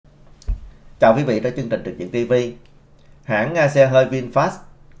Chào quý vị đến chương trình Trực diện TV. Hãng xe hơi VinFast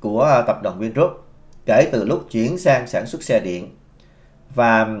của tập đoàn Vingroup kể từ lúc chuyển sang sản xuất xe điện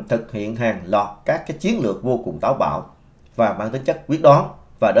và thực hiện hàng loạt các cái chiến lược vô cùng táo bạo và mang tính chất quyết đoán,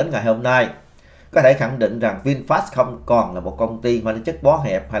 và đến ngày hôm nay có thể khẳng định rằng VinFast không còn là một công ty mang tính chất bó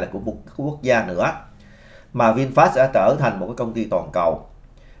hẹp hay là của một quốc gia nữa, mà VinFast đã trở thành một cái công ty toàn cầu.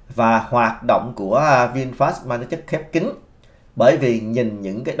 Và hoạt động của VinFast mang tính chất khép kín, bởi vì nhìn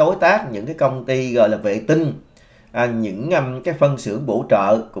những cái đối tác, những cái công ty gọi là vệ tinh, những cái phân xưởng bổ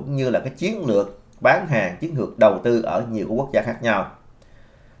trợ, cũng như là cái chiến lược bán hàng, chiến lược đầu tư ở nhiều quốc gia khác nhau.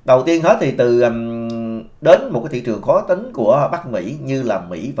 Đầu tiên hết thì từ đến một cái thị trường khó tính của Bắc Mỹ như là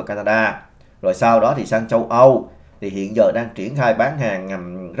Mỹ và Canada, rồi sau đó thì sang châu Âu, thì hiện giờ đang triển khai bán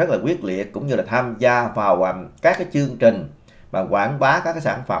hàng rất là quyết liệt, cũng như là tham gia vào các cái chương trình và quảng bá các cái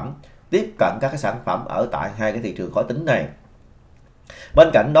sản phẩm, tiếp cận các cái sản phẩm ở tại hai cái thị trường khó tính này. Bên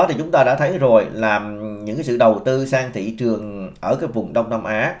cạnh đó thì chúng ta đã thấy rồi là những cái sự đầu tư sang thị trường ở cái vùng Đông Nam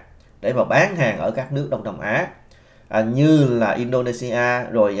Á để mà bán hàng ở các nước Đông Nam Á, như là Indonesia,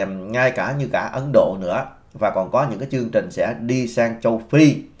 rồi ngay cả như cả Ấn Độ nữa, và còn có những cái chương trình sẽ đi sang châu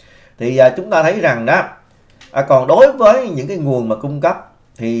Phi. Thì chúng ta thấy rằng đó, còn đối với những cái nguồn mà cung cấp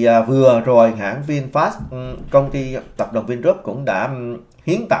thì vừa rồi hãng VinFast, công ty tập đoàn Vingroup cũng đã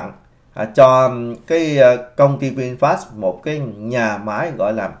hiến tặng cho cái công ty VinFast một cái nhà máy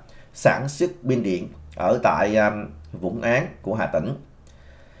gọi là sản xuất pin điện ở tại Vũng Áng của Hà Tĩnh.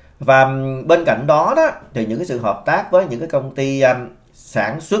 Và bên cạnh đó thì những cái sự hợp tác với những cái công ty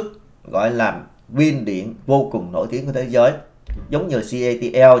sản xuất gọi là pin điện vô cùng nổi tiếng của thế giới, giống như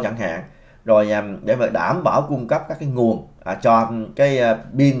CATL chẳng hạn, rồi để mà đảm bảo cung cấp các cái nguồn cho cái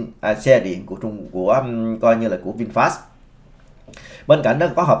pin xe điện của coi như là của VinFast. Bên cạnh đó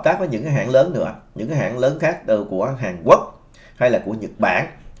có hợp tác với những cái hãng lớn nữa, những cái hãng lớn khác từ của Hàn Quốc hay là của Nhật Bản.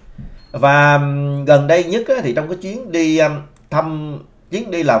 Và gần đây nhất thì trong cái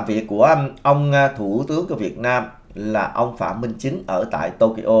chuyến đi làm việc của ông Thủ tướng của Việt Nam là ông Phạm Minh Chính ở tại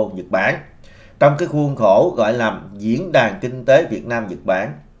Tokyo, Nhật Bản, trong cái khuôn khổ gọi là Diễn đàn Kinh tế Việt Nam Nhật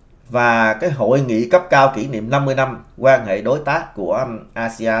Bản và cái hội nghị cấp cao kỷ niệm 50 năm quan hệ đối tác của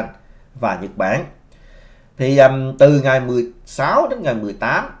ASEAN và Nhật Bản. Thì từ ngày 16 đến ngày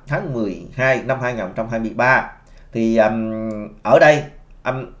 18 tháng 12 năm 2023 thì ở đây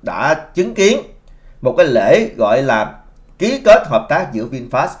đã chứng kiến một cái lễ gọi là ký kết hợp tác giữa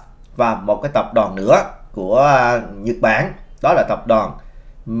VinFast và một cái tập đoàn nữa của Nhật Bản, đó là tập đoàn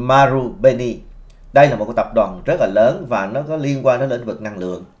Marubeni. Đây là một cái tập đoàn rất là lớn và nó có liên quan đến lĩnh vực năng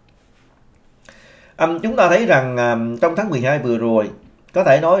lượng. Chúng ta thấy rằng trong tháng 12 vừa rồi, có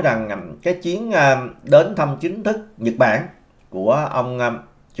thể nói rằng cái chuyến đến thăm chính thức Nhật Bản của ông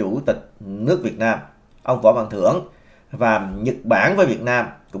Chủ tịch nước Việt Nam, ông Võ Văn Thưởng, và Nhật Bản với Việt Nam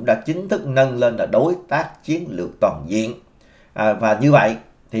cũng đã chính thức nâng lên là đối tác chiến lược toàn diện. Và như vậy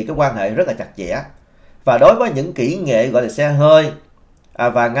thì cái quan hệ rất là chặt chẽ. Và đối với những kỹ nghệ gọi là xe hơi,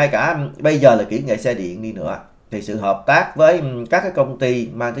 và ngay cả bây giờ là kỹ nghệ xe điện đi nữa, thì sự hợp tác với các cái công ty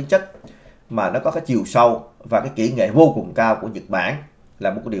mang tính chất mà nó có cái chiều sâu và cái kỹ nghệ vô cùng cao của Nhật Bản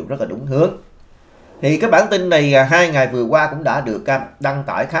là một cái điều rất là đúng hướng. Thì cái bản tin này 2 ngày vừa qua cũng đã được đăng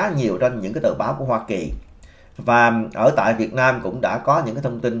tải khá nhiều trên những cái tờ báo của Hoa Kỳ, và ở tại Việt Nam cũng đã có những cái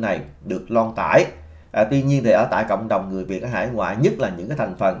thông tin này được loan tải. Tuy nhiên thì ở tại cộng đồng người Việt ở hải ngoại, nhất là những cái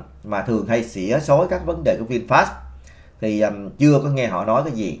thành phần mà thường hay xỉa xói các vấn đề của VinFast, thì chưa có nghe họ nói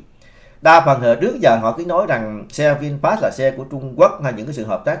cái gì. Đa phần hồi trước giờ họ cứ nói rằng xe VinFast là xe của Trung Quốc, hay những cái sự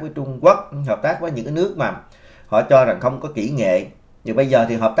hợp tác với Trung Quốc, hợp tác với những cái nước mà họ cho rằng không có kỹ nghệ. Nhưng bây giờ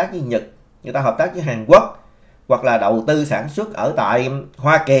thì hợp tác với Nhật, người ta hợp tác với Hàn Quốc, hoặc là đầu tư sản xuất ở tại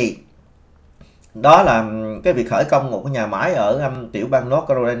Hoa Kỳ. Đó là cái việc khởi công một cái nhà máy ở tiểu bang North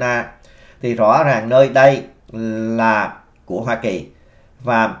Carolina, thì rõ ràng nơi đây là của Hoa Kỳ,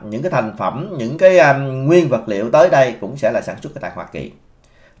 và những cái thành phẩm, những cái nguyên vật liệu tới đây cũng sẽ là sản xuất ở tại Hoa Kỳ.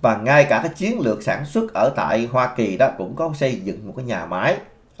 Và ngay cả cái chiến lược sản xuất ở tại Hoa Kỳ đó cũng có xây dựng một cái nhà máy,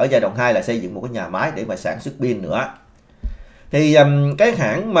 ở giai đoạn 2 là xây dựng một cái nhà máy để mà sản xuất pin nữa. Thì cái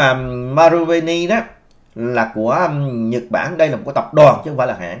hãng mà Marubeni đó là của Nhật Bản, đây là một cái tập đoàn chứ không phải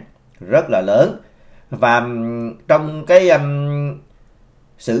là hãng, rất là lớn. Và trong cái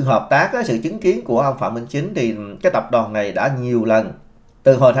sự hợp tác, sự chứng kiến của ông Phạm Minh Chính, thì cái tập đoàn này đã nhiều lần,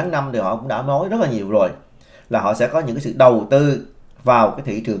 từ hồi tháng 5 thì họ cũng đã nói rất là nhiều rồi, là họ sẽ có những cái sự đầu tư vào cái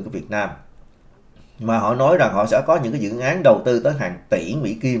thị trường của Việt Nam, mà họ nói rằng họ sẽ có những cái dự án đầu tư tới hàng tỷ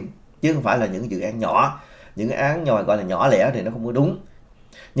Mỹ Kim, chứ không phải là những dự án nhỏ. Những cái án gọi là nhỏ lẻ thì nó không có đúng.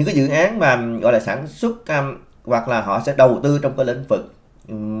 Những cái dự án mà gọi là sản xuất hoặc là họ sẽ đầu tư trong cái lĩnh vực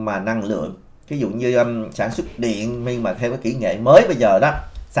mà năng lượng, ví dụ như sản xuất điện, nhưng mà theo cái kỹ nghệ mới bây giờ đó,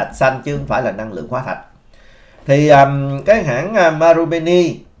 sạch xanh chứ không phải là năng lượng hóa thạch. Thì cái hãng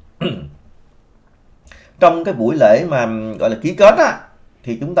Marubeni trong cái buổi lễ mà gọi là ký kết á,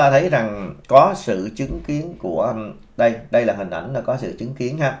 thì chúng ta thấy rằng có sự chứng kiến của đây là hình ảnh là có sự chứng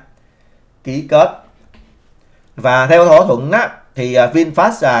kiến ha, ký kết. Và theo thỏa thuận á, thì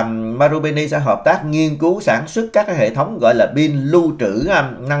VinFast và Marubeni sẽ hợp tác nghiên cứu sản xuất các cái hệ thống gọi là pin lưu trữ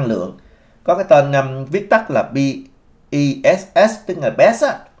năng lượng, có cái tên viết tắt là BESS, tức là BESS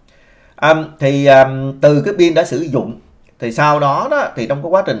á. Thì từ cái pin đã sử dụng thì sau đó thì trong cái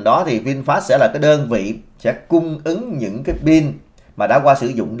quá trình đó thì VinFast sẽ là cái đơn vị sẽ cung ứng những cái pin mà đã qua sử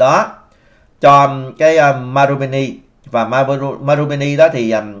dụng đó cho cái Marubeni, và Marubeni đó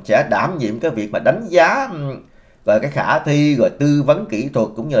thì sẽ đảm nhiệm cái việc mà đánh giá về cái khả thi, rồi tư vấn kỹ thuật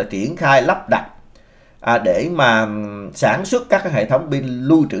cũng như là triển khai lắp đặt để mà sản xuất các cái hệ thống pin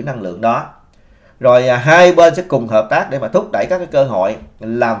lưu trữ năng lượng đó. Rồi hai bên sẽ cùng hợp tác để mà thúc đẩy các cái cơ hội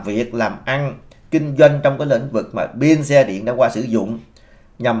làm việc, làm ăn, kinh doanh trong cái lĩnh vực mà pin xe điện đã qua sử dụng,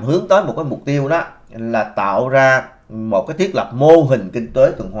 nhằm hướng tới một cái mục tiêu đó là tạo ra một cái thiết lập mô hình kinh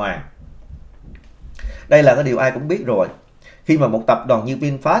tế tuần hoàn. Đây là cái điều ai cũng biết rồi. Khi mà một tập đoàn như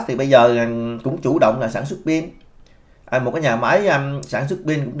VinFast thì bây giờ cũng chủ động là sản xuất pin. Một cái nhà máy sản xuất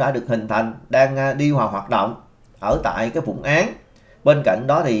pin cũng đã được hình thành, đang đi vào hoạt động ở tại cái Vũng Án. Bên cạnh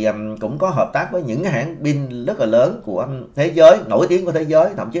đó thì cũng có hợp tác với những hãng pin rất là lớn của thế giới, nổi tiếng của thế giới,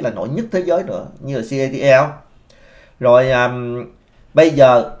 thậm chí là nổi nhất thế giới nữa, như là CATL. Rồi bây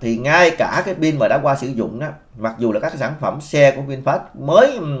giờ thì ngay cả cái pin mà đã qua sử dụng đó, mặc dù là các sản phẩm xe của VinFast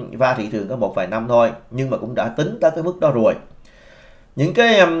mới ra thị trường có một vài năm thôi, nhưng mà cũng đã tính tới cái mức đó rồi. Những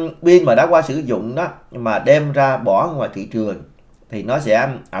cái pin mà đã qua sử dụng đó mà đem ra bỏ ngoài thị trường thì nó sẽ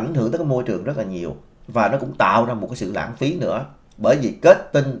ảnh hưởng tới cái môi trường rất là nhiều, và nó cũng tạo ra một cái sự lãng phí nữa. Bởi vì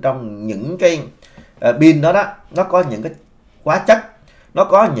kết tinh trong những cái pin đó nó có những cái hóa chất, nó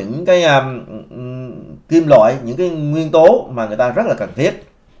có những cái kim loại, những cái nguyên tố mà người ta rất là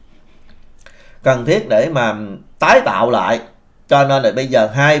cần thiết để mà tái tạo lại. Cho nên là bây giờ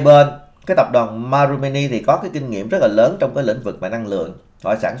hai bên, cái tập đoàn Marubeni thì có cái kinh nghiệm rất là lớn trong cái lĩnh vực mà năng lượng,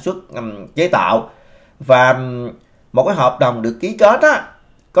 họ sản xuất, chế tạo, và một cái hợp đồng được ký kết á,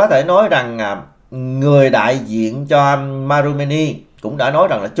 có thể nói rằng người đại diện cho Marubeni cũng đã nói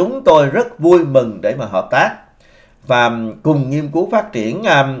rằng là chúng tôi rất vui mừng để mà hợp tác và cùng nghiên cứu phát triển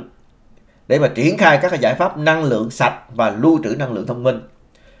để mà triển khai các cái giải pháp năng lượng sạch và lưu trữ năng lượng thông minh.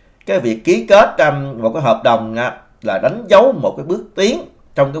 Cái việc ký kết một cái hợp đồng là đánh dấu một cái bước tiến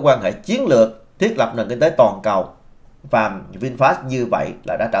trong cái quan hệ chiến lược thiết lập nền kinh tế toàn cầu, và VinFast như vậy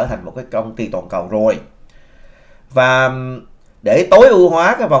là đã trở thành một cái công ty toàn cầu rồi. Và để tối ưu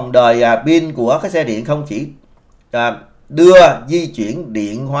hóa cái vòng đời pin của cái xe điện, không chỉ đưa di chuyển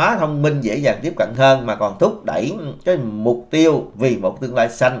điện hóa thông minh dễ dàng tiếp cận hơn, mà còn thúc đẩy cái mục tiêu vì một tương lai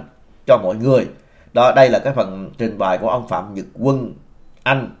xanh cho mọi người. Đó, đây là cái phần trình bày của ông Phạm Nhật Quân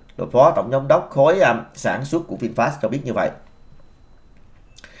Anh, Phó Tổng Giám đốc khối sản xuất của VinFast cho biết như vậy.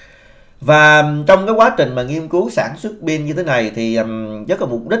 Và trong cái quá trình mà nghiên cứu sản xuất pin như thế này thì với cái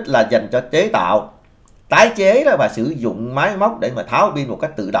mục đích là dành cho chế tạo, tái chế đó, và sử dụng máy móc để mà tháo pin một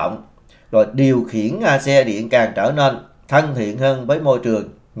cách tự động, rồi điều khiển xe điện càng trở nên thân thiện hơn với môi trường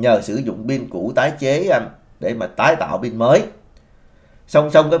nhờ sử dụng pin cũ tái chế để mà tái tạo pin mới.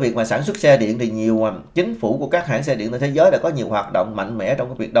 Song song cái việc mà sản xuất xe điện thì nhiều chính phủ của các hãng xe điện trên thế giới đã có nhiều hoạt động mạnh mẽ trong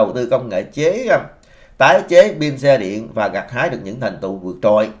cái việc đầu tư công nghệ tái chế pin xe điện và gặt hái được những thành tựu vượt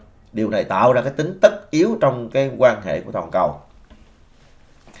trội. Điều này tạo ra cái tính tất yếu trong cái quan hệ của toàn cầu.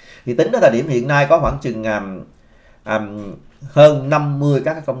 Thì tính đến thời điểm hiện nay có khoảng chừng hơn 50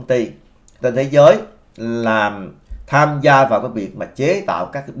 các cái công ty trên thế giới làm tham gia vào cái việc mà chế tạo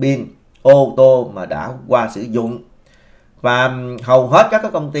các cái pin ô tô mà đã qua sử dụng. Và hầu hết các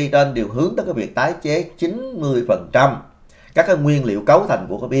cái công ty trên đều hướng tới cái việc tái chế 90% các cái nguyên liệu cấu thành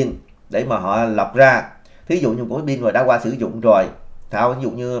của cái pin để mà họ lọc ra. Thí dụ như cái pin mà đã qua sử dụng rồi, ví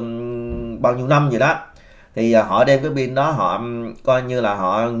dụ như bao nhiêu năm gì đó, thì họ đem cái pin đó, họ coi như là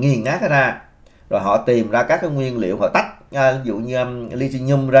họ nghiền nát ra, rồi họ tìm ra các cái nguyên liệu, họ tách ví dụ như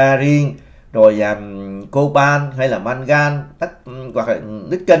lithium ra riêng, rồi coban hay là mangan, hoặc là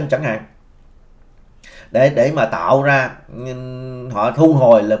nickel chẳng hạn, để mà tạo ra, họ thu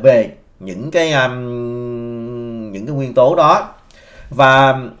hồi là về những cái nguyên tố đó.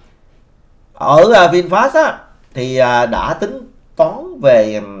 Và ở VinFast á, thì đã tính toán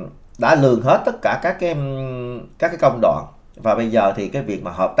về, đã lường hết tất cả các cái công đoạn, và bây giờ thì cái việc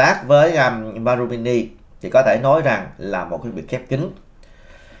mà hợp tác với Marubeni thì có thể nói rằng là một cái việc khép kín.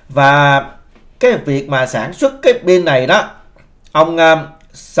 Và cái việc mà sản xuất cái pin này đó, ông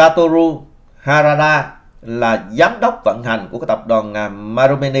Satoru Harada, là giám đốc vận hành của cái tập đoàn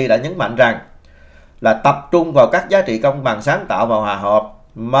Marubeni đã nhấn mạnh rằng là tập trung vào các giá trị công bằng, sáng tạo và hòa hợp.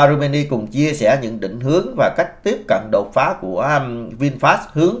 Marubeni cùng chia sẻ những định hướng và cách tiếp cận đột phá của VinFast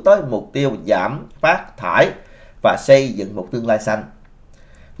hướng tới mục tiêu giảm phát thải và xây dựng một tương lai xanh.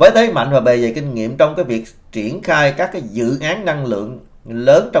 Với thế mạnh và bề dày kinh nghiệm trong cái việc triển khai các cái dự án năng lượng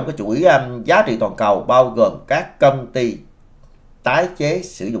lớn trong cái chuỗi giá trị toàn cầu, bao gồm các công ty tái chế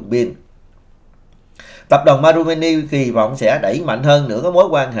sử dụng pin, tập đoàn Marubeni kỳ vọng sẽ đẩy mạnh hơn nữa cái mối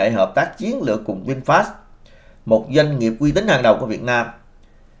quan hệ hợp tác chiến lược cùng VinFast, một doanh nghiệp uy tín hàng đầu của Việt Nam,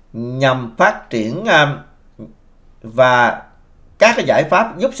 nhằm phát triển và các cái giải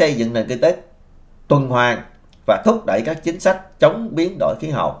pháp giúp xây dựng nền kinh tế tuần hoàn và thúc đẩy các chính sách chống biến đổi khí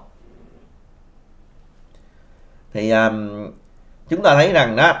hậu. Thì chúng ta thấy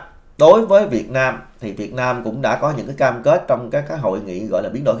rằng đó, đối với Việt Nam thì Việt Nam cũng đã có những cái cam kết trong các hội nghị gọi là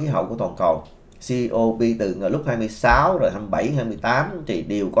biến đổi khí hậu của toàn cầu COP từ lúc 26 rồi 27, 28 thì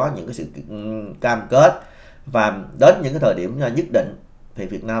đều có những cái sự cam kết, và đến những cái thời điểm nhất định thì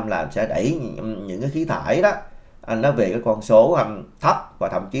Việt Nam sẽ đẩy những cái khí thải đó nó về cái con số thấp, và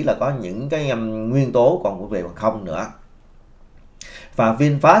thậm chí là có những cái nguyên tố còn về bằng không nữa. Và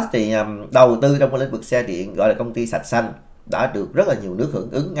VinFast thì đầu tư trong cái lĩnh vực xe điện, gọi là công ty sạch xanh, đã được rất là nhiều nước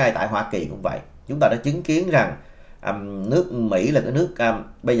hưởng ứng. Ngay tại Hoa Kỳ cũng vậy, chúng ta đã chứng kiến rằng nước Mỹ là cái nước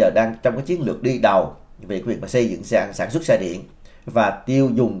bây giờ đang trong cái chiến lược đi đầu về cái việc mà xây dựng sản xuất xe điện và tiêu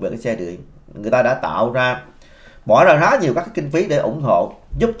dùng về cái xe điện. Người ta đã bỏ ra khá nhiều các cái kinh phí để ủng hộ,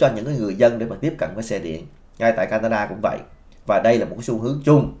 giúp cho những cái người dân để mà tiếp cận với xe điện. Ngay tại Canada cũng vậy, và đây là một cái xu hướng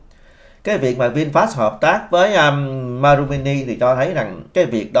chung. Cái việc mà VinFast hợp tác với Marubeni thì cho thấy rằng cái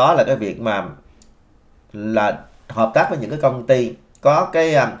việc đó là cái việc mà là hợp tác với những cái công ty có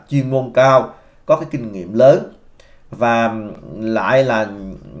cái chuyên môn cao, có cái kinh nghiệm lớn, và lại là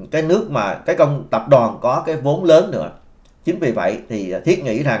cái nước mà cái tập đoàn có cái vốn lớn nữa. Chính vì vậy thì thiết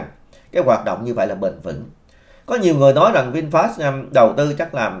nghĩ rằng cái hoạt động như vậy là bền vững. Có nhiều người nói rằng VinFast đầu tư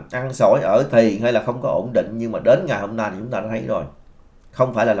chắc là ăn sổi ở thì hay là không có ổn định, nhưng mà đến ngày hôm nay thì chúng ta đã thấy rồi,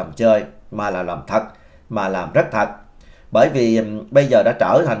 không phải là làm chơi mà là làm thật, mà làm rất thật. Bởi vì bây giờ đã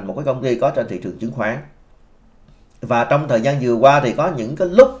trở thành một cái công ty có trên thị trường chứng khoán. Và trong thời gian vừa qua thì có những cái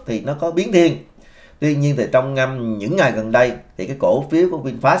lúc thì nó có biến thiên. Tuy nhiên thì trong những ngày gần đây thì cái cổ phiếu của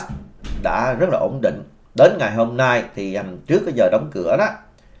VinFast đã rất là ổn định. Đến ngày hôm nay thì trước cái giờ đóng cửa đó,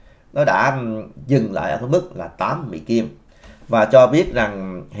 nó đã dừng lại ở cái mức là 8 Mỹ Kim. Và cho biết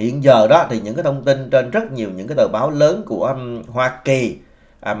rằng hiện giờ đó thì những cái thông tin trên rất nhiều những cái tờ báo lớn của Hoa Kỳ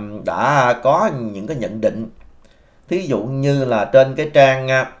đã có những cái nhận định. Thí dụ như là trên cái trang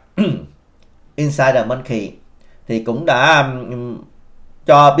Insider Monkey thì cũng đã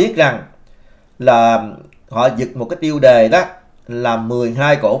cho biết rằng là họ giật một cái tiêu đề đó là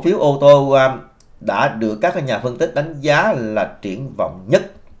 12 cổ phiếu ô tô đã được các nhà phân tích đánh giá là triển vọng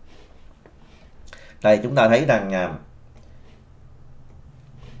nhất. Đây chúng ta thấy rằng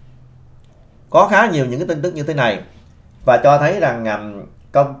có khá nhiều những cái tin tức như thế này, và cho thấy rằng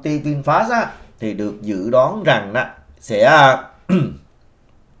công ty VinFast thì được dự đoán rằng sẽ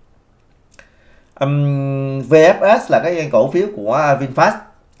VFS là cái cổ phiếu của VinFast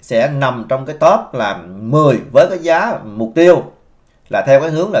sẽ nằm trong cái top là 10 với cái giá mục tiêu là theo cái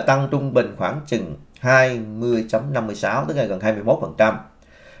hướng là tăng trung bình khoảng chừng 20.56 tức là gần 21%,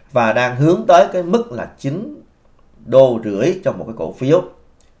 và đang hướng tới cái mức là 9,5 đô cho một cái cổ phiếu.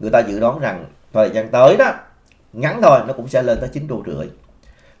 Người ta dự đoán rằng thời gian tới đó, ngắn thôi, nó cũng sẽ lên tới 9,5 đô.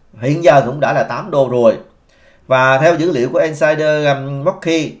 Hiện giờ cũng đã là 8 đô rồi. Và theo dữ liệu của Insider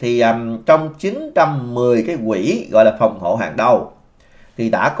Monkey thì trong 910 cái quỹ gọi là phòng hộ hàng đầu thì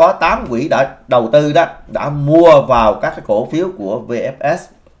đã có 8 quỹ đã đầu tư đó, đã mua vào các cái cổ phiếu của VFS,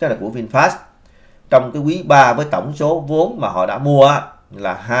 tức là của VinFast, trong cái quý 3 với tổng số vốn mà họ đã mua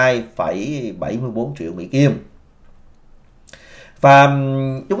là 2,74 triệu Mỹ Kim. Và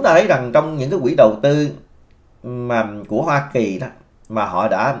chúng ta thấy rằng trong những cái quỹ đầu tư mà của Hoa Kỳ đó, mà họ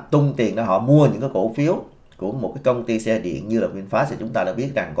đã tung tiền để họ mua những cái cổ phiếu của một cái công ty xe điện như là VinFast, thì chúng ta đã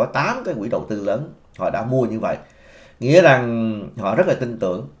biết rằng có 8 cái quỹ đầu tư lớn họ đã mua như vậy. Nghĩa rằng họ rất là tin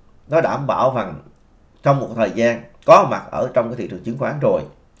tưởng, nó đảm bảo rằng trong một thời gian có mặt ở trong cái thị trường chứng khoán rồi,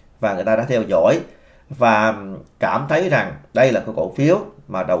 và người ta đã theo dõi và cảm thấy rằng đây là cái cổ phiếu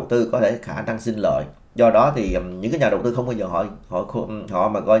mà đầu tư có thể khả năng sinh lợi. Do đó thì những cái nhà đầu tư không bao giờ họ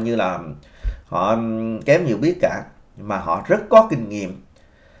mà coi như là họ kém hiểu biết cả, mà họ rất có kinh nghiệm.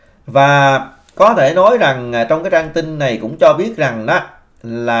 Và có thể nói rằng trong cái trang tin này cũng cho biết rằng đó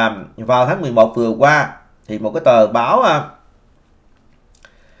là vào tháng 11 vừa qua thì một cái tờ báo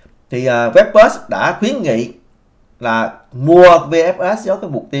thì VinFast đã khuyến nghị là mua VFS với cái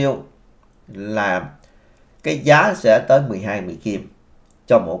mục tiêu là cái giá sẽ tới 12 Mỹ Kim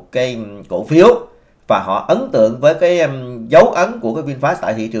cho một cái cổ phiếu, và họ ấn tượng với cái dấu ấn của cái VinFast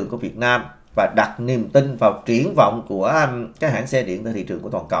tại thị trường của Việt Nam và đặt niềm tin vào triển vọng của cái hãng xe điện tại thị trường của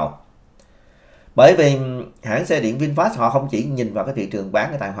toàn cầu. Bởi vì hãng xe điện VinFast họ không chỉ nhìn vào cái thị trường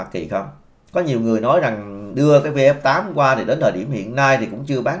bán ở tại Hoa Kỳ không. Có nhiều người nói rằng đưa cái VF8 qua thì đến thời điểm hiện nay thì cũng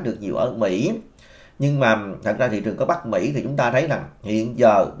chưa bán được nhiều ở Mỹ. Nhưng mà thật ra thị trường có Bắc Mỹ thì chúng ta thấy rằng hiện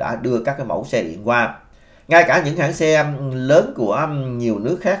giờ đã đưa các cái mẫu xe điện qua. Ngay cả những hãng xe lớn của nhiều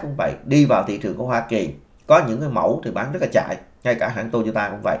nước khác cũng vậy, đi vào thị trường của Hoa Kỳ. Có những cái mẫu thì bán rất là chạy, ngay cả hãng Toyota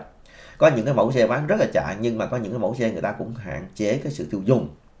cũng vậy. Có những cái mẫu xe bán rất là chạy, nhưng mà có những cái mẫu xe người ta cũng hạn chế cái sự tiêu dùng.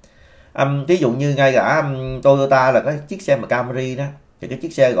 Ví dụ như ngay cả Toyota là cái chiếc xe mà Camry đó, thì cái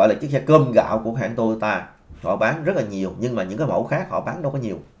chiếc xe gọi là chiếc xe cơm gạo của hãng Toyota, họ bán rất là nhiều, nhưng mà những cái mẫu khác họ bán đâu có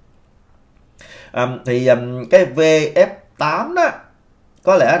nhiều. Cái VF8 đó,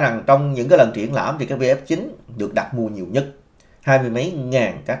 có lẽ rằng trong những cái lần triển lãm thì cái VF9 được đặt mua nhiều nhất, 20 mấy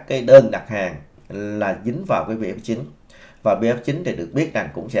ngàn các cái đơn đặt hàng là dính vào cái VF9. Và VF9 thì được biết rằng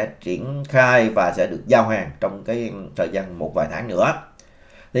cũng sẽ triển khai và sẽ được giao hàng trong cái thời gian một vài tháng nữa.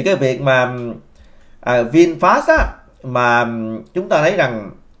 Thì cái việc mà VinFast á, mà chúng ta thấy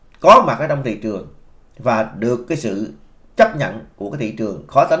rằng có mặt ở trong thị trường và được cái sự chấp nhận của cái thị trường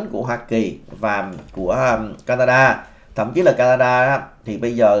khó tính của Hoa Kỳ và của Canada, thậm chí là Canada á, thì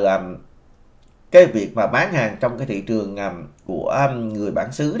bây giờ cái việc mà bán hàng trong cái thị trường của người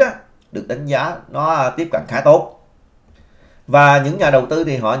bản xứ đó được đánh giá nó tiếp cận khá tốt. Và những nhà đầu tư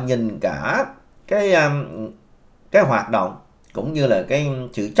thì họ nhìn cả cái hoạt động cũng như là cái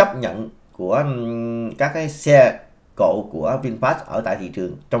sự chấp nhận của các cái xe cộ của VinFast ở tại thị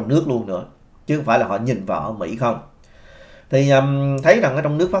trường trong nước luôn nữa, chứ không phải là họ nhìn vào ở Mỹ không. Thì thấy rằng ở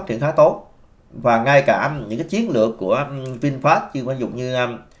trong nước phát triển khá tốt, và ngay cả những cái chiến lược của VinFast chứ ví dụ như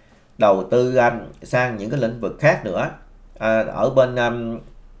đầu tư sang những cái lĩnh vực khác nữa, ở bên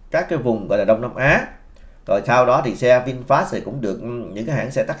các cái vùng gọi là Đông Nam Á. Rồi sau đó thì xe VinFast thì cũng được những cái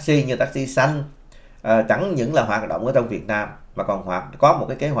hãng xe taxi như taxi xanh chẳng những là hoạt động ở trong Việt Nam mà còn có một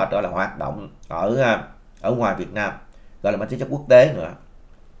cái kế hoạch gọi là hoạt động ở ngoài Việt Nam, gọi là mang tính chất quốc tế nữa.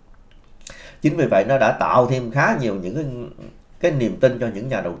 Chính vì vậy nó đã tạo thêm khá nhiều những cái niềm tin cho những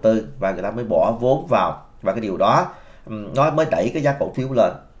nhà đầu tư, và người ta mới bỏ vốn vào, và cái điều đó nó mới đẩy cái giá cổ phiếu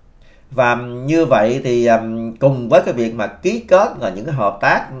lên. Và như vậy thì cùng với cái việc mà ký kết là những cái hợp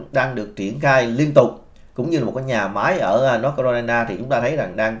tác đang được triển khai liên tục, cũng như là một cái nhà máy ở North Carolina, thì chúng ta thấy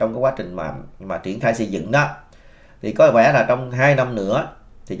rằng đang trong cái quá trình mà triển khai xây dựng đó, thì có vẻ là trong 2 năm nữa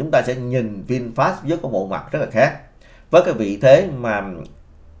thì chúng ta sẽ nhìn VinFast với cái bộ mặt rất là khác, với cái vị thế mà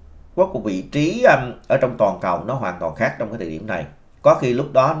có một vị trí ở trong toàn cầu nó hoàn toàn khác trong cái thời điểm này. Có khi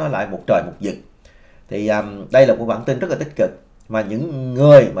lúc đó nó lại một trời một vực. Thì đây là một bản tin rất là tích cực, mà những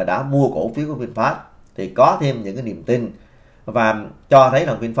người mà đã mua cổ phiếu của VinFast thì có thêm những cái niềm tin và cho thấy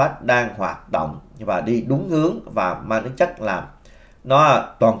rằng VinFast đang hoạt động và đi đúng hướng và mang tính chất làm nó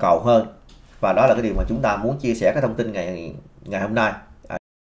toàn cầu hơn. Và đó là cái điều mà chúng ta muốn chia sẻ cái thông tin ngày hôm nay.